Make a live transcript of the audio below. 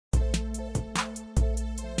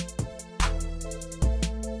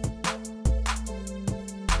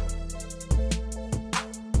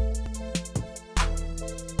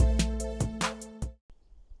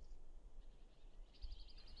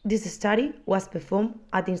This study was performed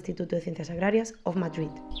at the Instituto de Ciencias Agrarias of Madrid.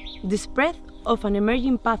 The spread of an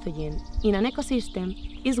emerging pathogen in an ecosystem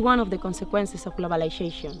is one of the consequences of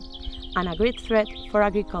globalization and a great threat for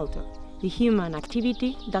agriculture, the human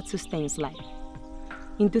activity that sustains life.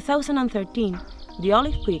 In 2013, the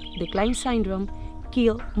olive quick decline syndrome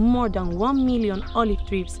killed more than 1 million olive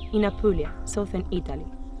trees in Apulia, southern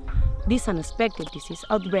Italy. This unexpected disease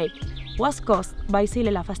outbreak was caused by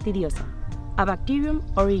Xylella fastidiosa, a bacterium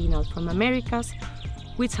original from Americas,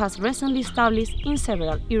 which has recently established in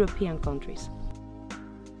several European countries.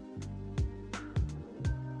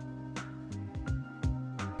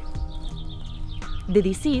 The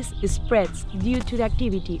disease spreads due to the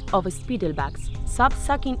activity of spittlebugs,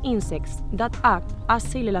 sap-sucking insects that act as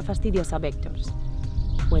Xylella fastidiosa vectors.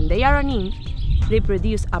 When they are unhinged, they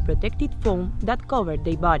produce a protected foam that covers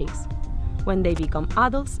their bodies. When they become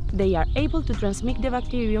adults, they are able to transmit the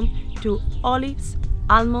bacterium to olives,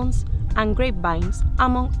 almonds, and grapevines,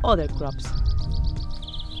 among other crops.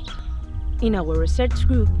 In our research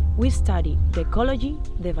group, we study the ecology,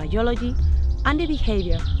 the biology, and the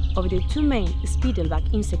behavior of the two main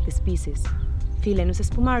spittlebug insect species, Philaenus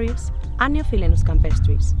spumarius and Neophilaenus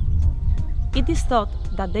campestris. It is thought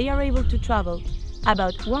that they are able to travel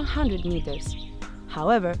about 100 meters.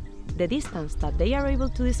 However, the distance that they are able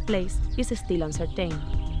to displace is still uncertain.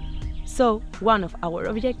 So, one of our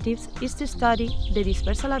objectives is to study the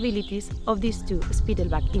dispersal abilities of these two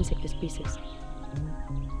spittlebug insect species.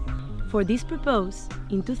 For this purpose,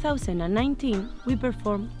 in 2019, we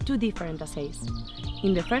performed two different assays.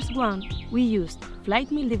 In the first one, we used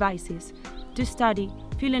flight meal devices to study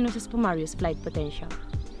Philaenus spumarius flight potential.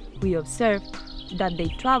 We observed that they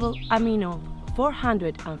travel a mean of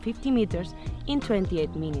 450 meters in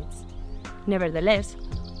 28 minutes. Nevertheless,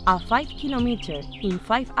 a 5 km in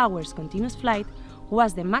 5 hours continuous flight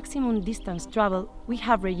was the maximum distance travel we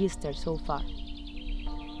have registered so far.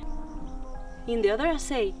 In the other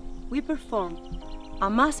assay, we performed a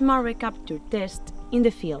mass marrow capture test in the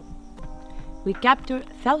field. We captured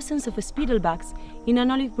thousands of spittlebugs in an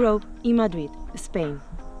olive grove in Madrid, Spain.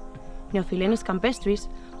 Neophilaenus campestris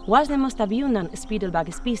was the most abundant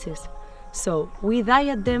spittlebug species, so we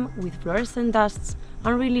dyed them with fluorescent dusts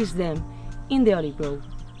and released them in the olive grove.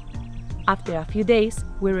 After a few days,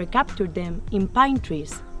 we recaptured them in pine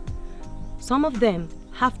trees. Some of them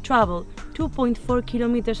have traveled 2.4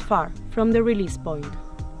 kilometers far from the release point.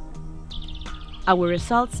 Our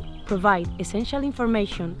results provide essential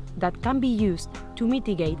information that can be used to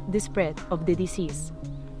mitigate the spread of the disease,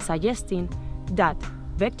 suggesting that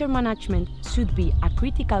vector management should be a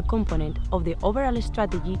critical component of the overall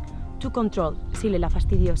strategy to control Xylella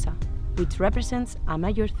fastidiosa, which represents a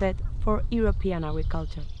major threat for European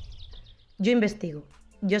agriculture. Yo investigo.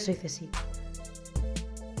 Yo soy CSIC.